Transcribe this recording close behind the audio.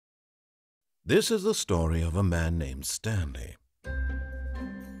This is the story of a man named Stanley.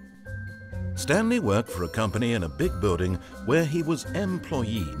 Stanley worked for a company in a big building where he was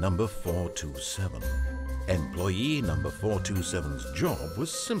employee number 427. Employee number 427's job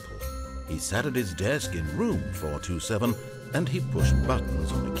was simple. He sat at his desk in room 427 and he pushed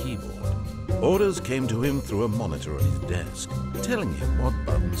buttons on a keyboard. Orders came to him through a monitor on his desk, telling him what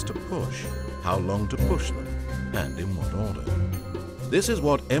buttons to push, how long to push them, and in what order. This is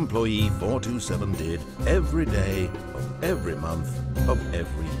what employee 427 did every day of every month of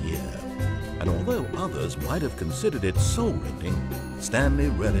every year. And although others might have considered it soul-rending, Stanley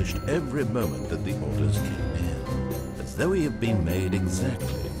relished every moment that the orders came in, as though he had been made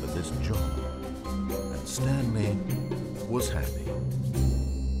exactly for this job. And Stanley was happy.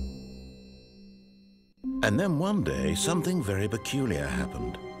 And then one day, something very peculiar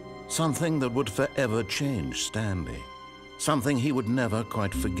happened. Something that would forever change Stanley. Something he would never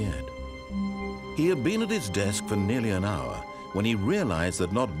quite forget. He had been at his desk for nearly an hour when he realized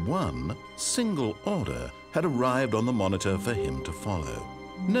that not one single order had arrived on the monitor for him to follow.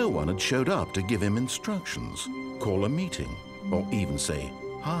 No one had showed up to give him instructions, call a meeting, or even say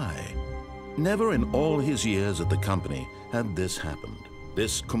hi. Never in all his years at the company had this happened,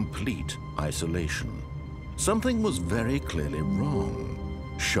 this complete isolation. Something was very clearly wrong.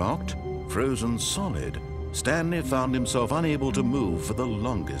 Shocked, frozen solid, Stanley found himself unable to move for the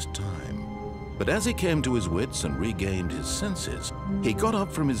longest time. But as he came to his wits and regained his senses, he got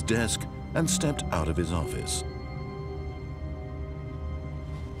up from his desk and stepped out of his office.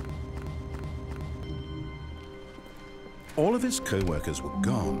 All of his co-workers were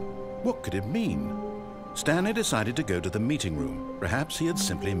gone. What could it mean? Stanley decided to go to the meeting room. Perhaps he had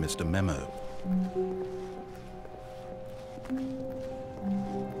simply missed a memo.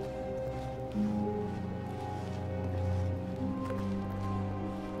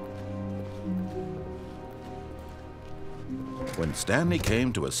 When Stanley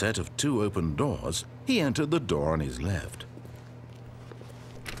came to a set of two open doors, he entered the door on his left.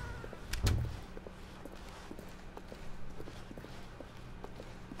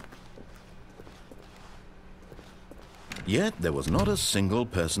 Yet there was not a single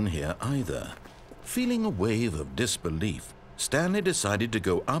person here either. Feeling a wave of disbelief, Stanley decided to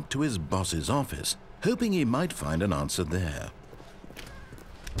go up to his boss's office, hoping he might find an answer there.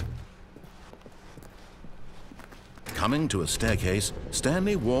 Coming to a staircase,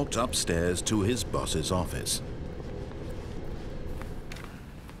 Stanley walked upstairs to his boss's office.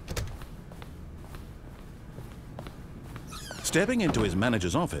 Stepping into his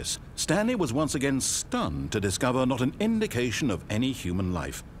manager's office, Stanley was once again stunned to discover not an indication of any human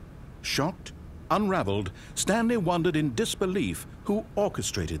life. Shocked, unraveled, Stanley wondered in disbelief who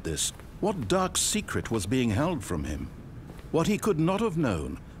orchestrated this, what dark secret was being held from him. What he could not have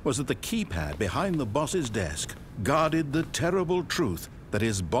known was that the keypad behind the boss's desk guarded the terrible truth that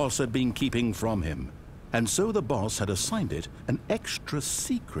his boss had been keeping from him. And so the boss had assigned it an extra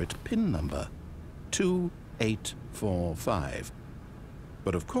secret PIN number, 2845.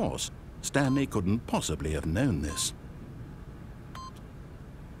 But of course, Stanley couldn't possibly have known this.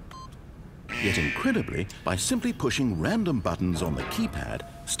 Yet incredibly, by simply pushing random buttons on the keypad,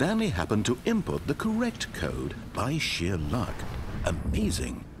 Stanley happened to input the correct code by sheer luck.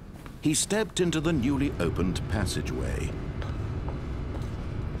 Amazing. He stepped into the newly opened passageway.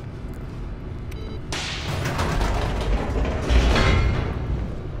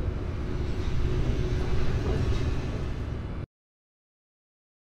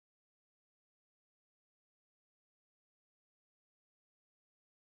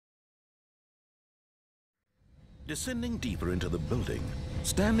 Descending deeper into the building,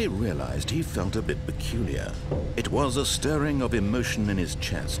 Stanley realized he felt a bit peculiar. It was a stirring of emotion in his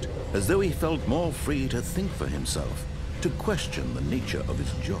chest, as though he felt more free to think for himself, to question the nature of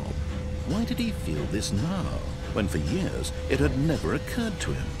his job. Why did he feel this now, when for years it had never occurred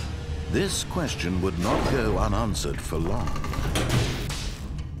to him? This question would not go unanswered for long.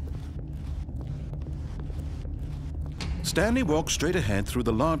 Stanley walked straight ahead through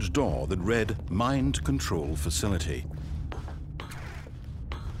the large door that read Mind Control Facility.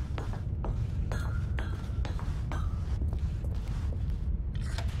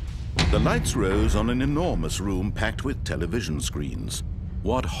 The lights rose on an enormous room packed with television screens.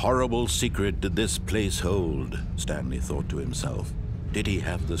 What horrible secret did this place hold? Stanley thought to himself. Did he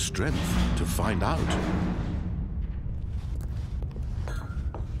have the strength to find out?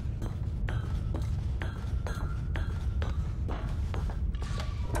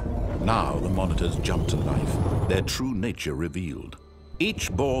 Now the monitors jumped to life, their true nature revealed. Each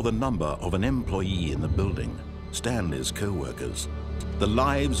bore the number of an employee in the building, Stanley's co-workers. The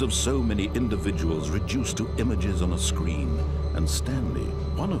lives of so many individuals reduced to images on a screen, and Stanley,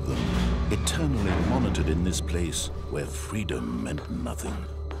 one of them, eternally monitored in this place where freedom meant nothing.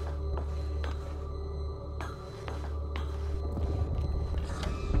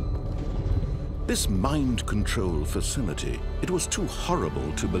 This mind control facility, it was too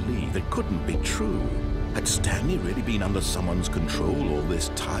horrible to believe. It couldn't be true. Had Stanley really been under someone's control all this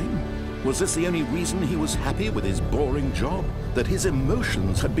time? Was this the only reason he was happy with his boring job? That his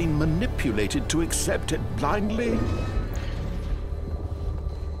emotions had been manipulated to accept it blindly?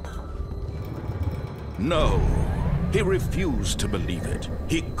 No, he refused to believe it.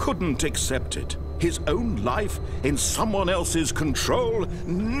 He couldn't accept it. His own life in someone else's control?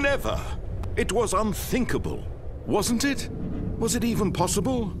 Never! It was unthinkable, wasn't it? Was it even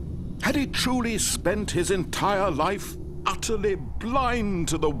possible? Had he truly spent his entire life utterly blind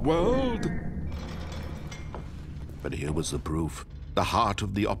to the world? But here was the proof, the heart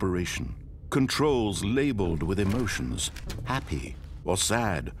of the operation. Controls labeled with emotions, happy or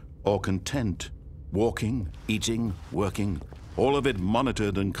sad or content, walking, eating, working, all of it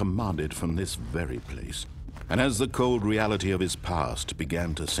monitored and commanded from this very place. And as the cold reality of his past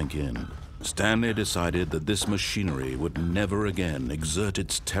began to sink in, Stanley decided that this machinery would never again exert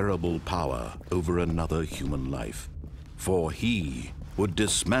its terrible power over another human life. For he would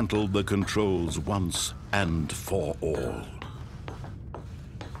dismantle the controls once and for all.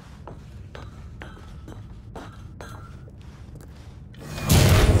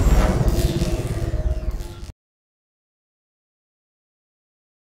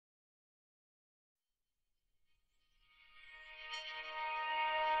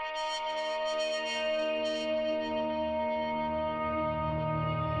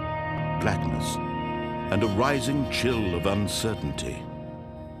 Blackness, and a rising chill of uncertainty.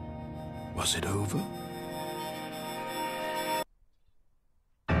 Was it over?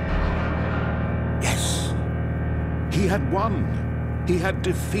 Yes! He had won! He had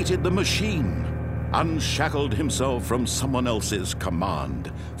defeated the machine, unshackled himself from someone else's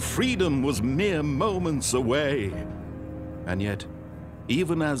command. Freedom was mere moments away. And yet,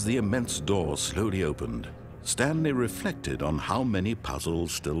 even as the immense door slowly opened, Stanley reflected on how many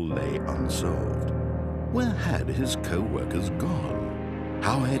puzzles still lay unsolved. Where had his co-workers gone?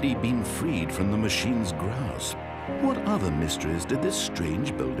 How had he been freed from the machine's grasp? What other mysteries did this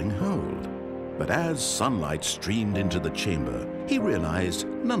strange building hold? But as sunlight streamed into the chamber, he realized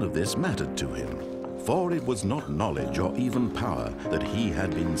none of this mattered to him, for it was not knowledge or even power that he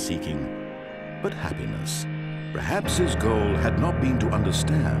had been seeking, but happiness. Perhaps his goal had not been to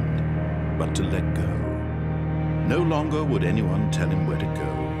understand, but to let go. No longer would anyone tell him where to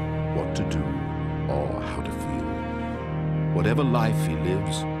go, what to do, or how to feel. Whatever life he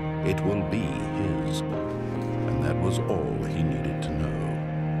lives, it will be his. And that was all he needed to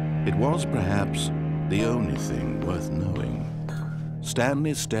know. It was perhaps the only thing worth knowing.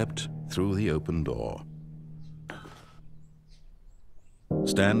 Stanley stepped through the open door.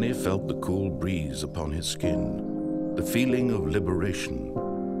 Stanley felt the cool breeze upon his skin, the feeling of liberation,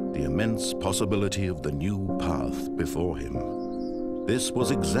 the immense possibility of the new path before him. This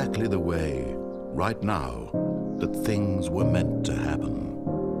was exactly the way, right now, that things were meant to happen.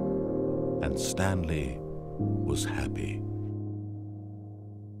 And Stanley was happy.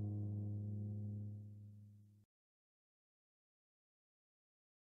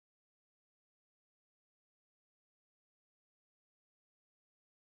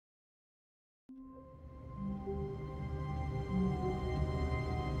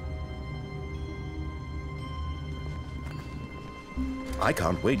 I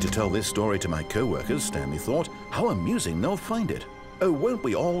can't wait to tell this story to my co-workers, Stanley thought. How amusing they'll find it. Oh, won't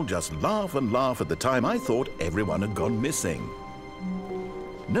we all just laugh and laugh at the time I thought everyone had gone missing.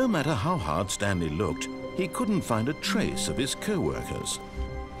 No matter how hard Stanley looked, he couldn't find a trace of his co-workers.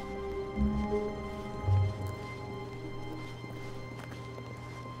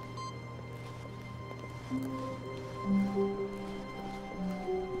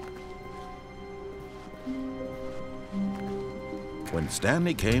 When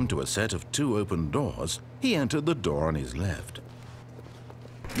Stanley came to a set of 2 open doors, he entered the door on his left.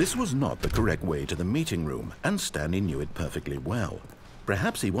 This was not the correct way to the meeting room, and Stanley knew it perfectly well.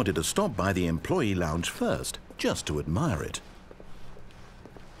 Perhaps he wanted to stop by the employee lounge first, just to admire it.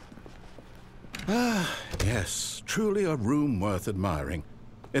 Ah, yes, truly a room worth admiring.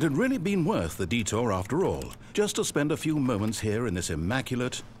 It had really been worth the detour after all, just to spend a few moments here in this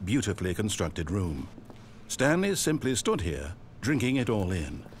immaculate, beautifully constructed room. Stanley simply stood here, drinking it all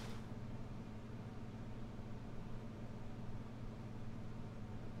in.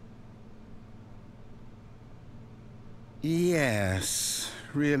 Yes,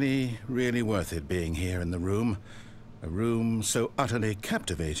 really, really worth it being here in the room. A room so utterly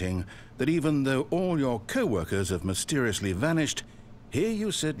captivating that even though all your co-workers have mysteriously vanished, here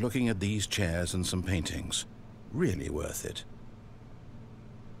you sit looking at these chairs and some paintings. Really worth it.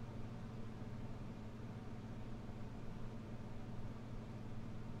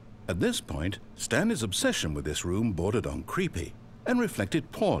 At this point, Stanley's obsession with this room bordered on creepy and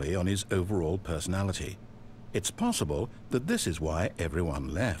reflected poorly on his overall personality. It's possible that this is why everyone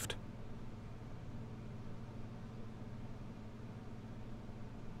left.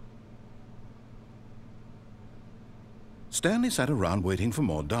 Stanley sat around waiting for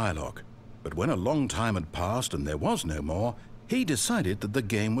more dialogue, but when a long time had passed and there was no more, he decided that the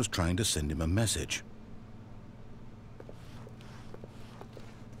game was trying to send him a message.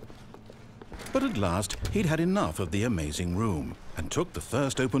 But at last, he'd had enough of the amazing room and took the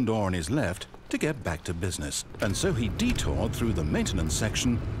first open door on his left to get back to business. And so he detoured through the maintenance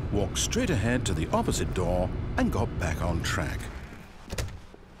section, walked straight ahead to the opposite door, and got back on track.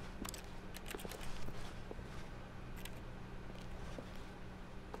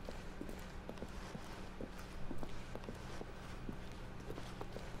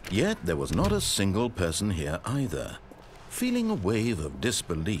 Yet there was not a single person here either. Feeling a wave of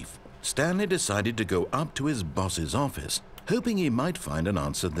disbelief, Stanley decided to go up to his boss's office, hoping he might find an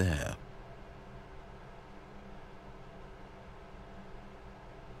answer there.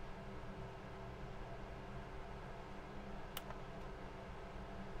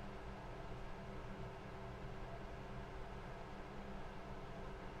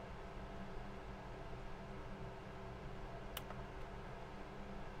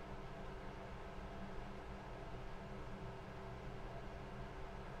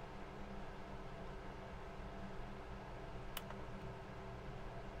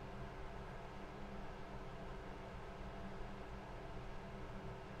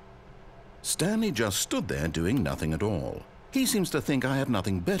 Stanley just stood there doing nothing at all. He seems to think I have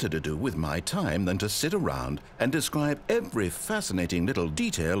nothing better to do with my time than to sit around and describe every fascinating little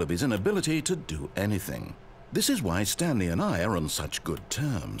detail of his inability to do anything. This is why Stanley and I are on such good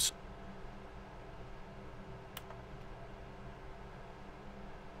terms.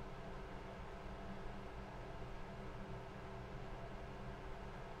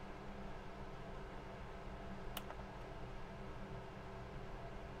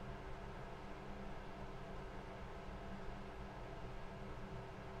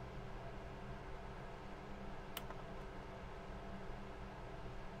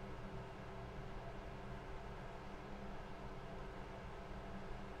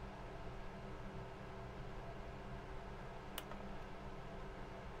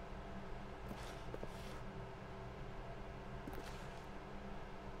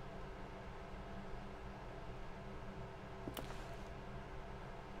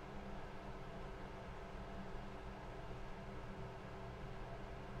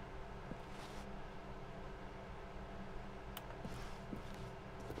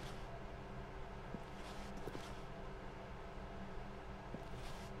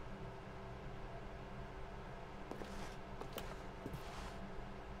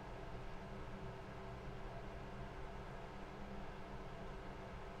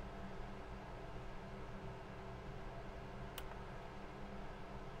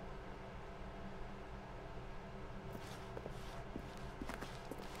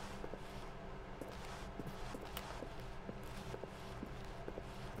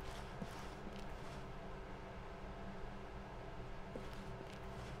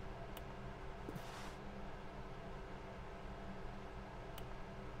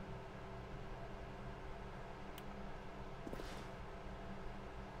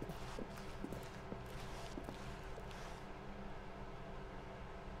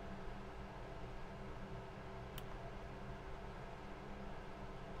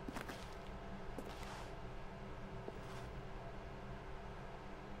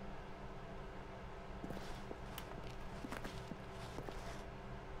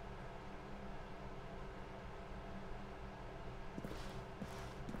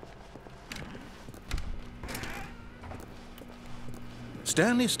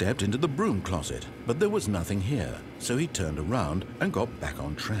 Stanley stepped into the broom closet, but there was nothing here, so he turned around and got back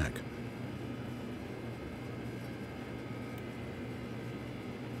on track.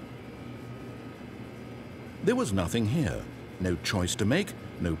 There was nothing here, no choice to make,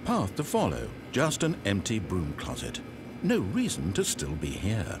 no path to follow, just an empty broom closet. No reason to still be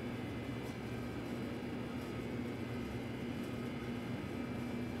here.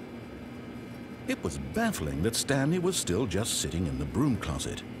 It was baffling that Stanley was still just sitting in the broom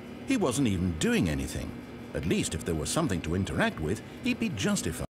closet. He wasn't even doing anything. At least if there was something to interact with, he'd be justified.